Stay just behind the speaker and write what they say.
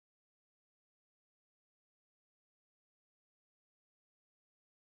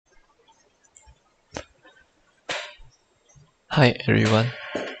Hi everyone,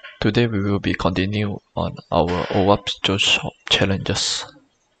 today we will be continue on our OWASP shop challenges.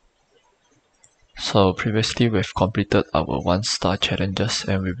 So previously we've completed our 1-star challenges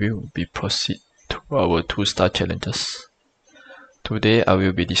and we will be proceed to our 2-star challenges. Today I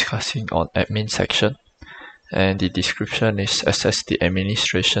will be discussing on admin section, and the description is access the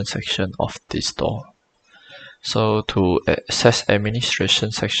administration section of the store. So to access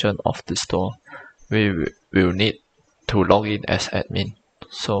administration section of the store, we will need to log in as admin.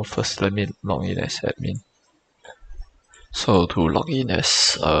 So first let me log in as admin. So to log in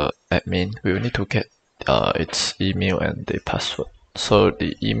as admin, we will need to get its email and the password. So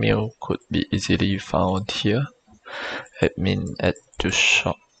the email could be easily found here,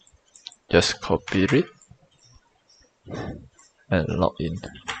 admin@juiceshop. Just copy it and log in.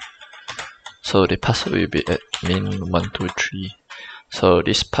 So the password will be admin123. So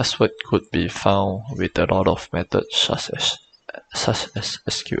this password could be found with a lot of methods such as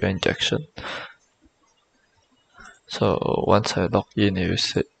SQL injection. So once I log in, it will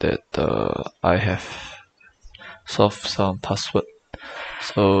say that I have solved some password.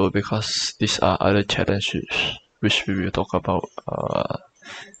 So because these are other challenges which we will talk about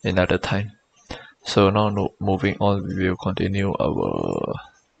another time. So now moving on, we will continue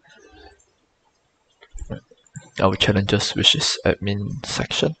our challenges, which is admin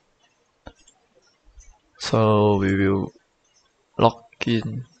section. So we will log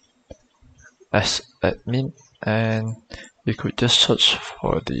in as admin, and we could just search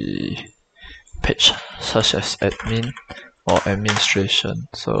for the page such as admin or administration.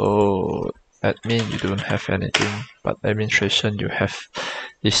 So admin, you don't have anything, but administration, you have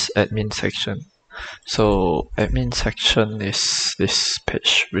this admin section. So admin section is this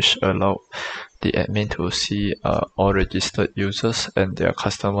page which allow the admin to see all registered users and their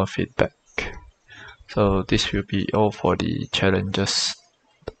customer feedback. So this will be all for the challenges.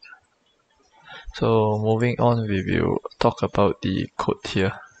 So moving on, we will talk about the code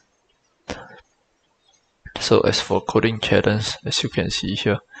here. So as for coding challenge, as you can see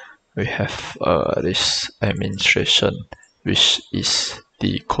here, we have this administration, which is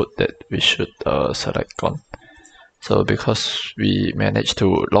the code that we should select on. So because we managed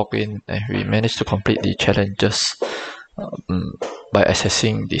to log in and we managed to complete the challenges by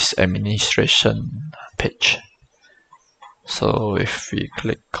accessing this administration page. So if we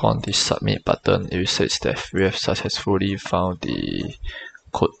click on the submit button, it says that we have successfully found the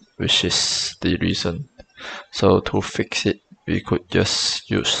code, which is the reason. So to fix it, we could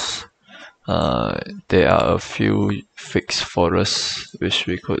just use there are a few fix for us which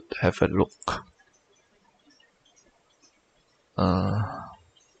we could have a look.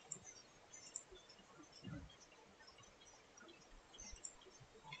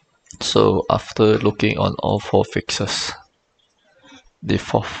 So after looking on all 4 fixes, the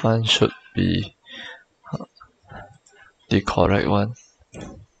 4th one should be the correct one,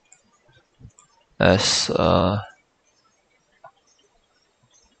 as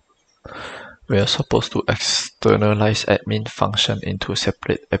we are supposed to externalize admin function into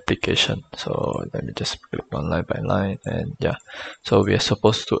separate application. So let me just click on line by line, and yeah, so we are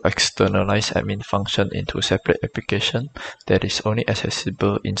supposed to externalize admin function into separate application that is only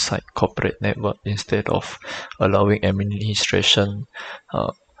accessible inside corporate network instead of allowing administration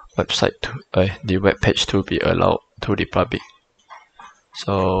website to the web page to be allowed to the public.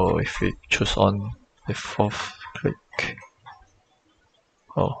 So if we choose on the 4th click,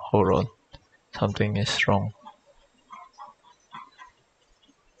 oh hold on, something is wrong.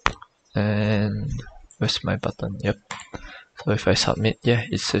 And where's my button? Yep. So if I submit, yeah,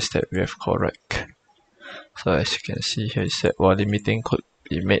 it says that we have correct. So as you can see here, it said while limiting could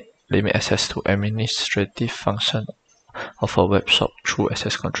be made limit access to administrative function of a web shop through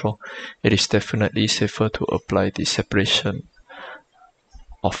access control, it is definitely safer to apply the separation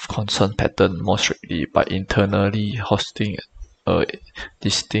of concern pattern more strictly by internally hosting a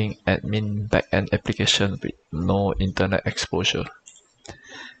distinct admin backend application with no internet exposure.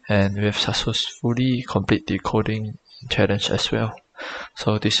 And we have successfully completed the coding challenge as well.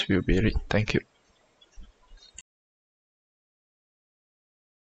 So this will be it. Thank you.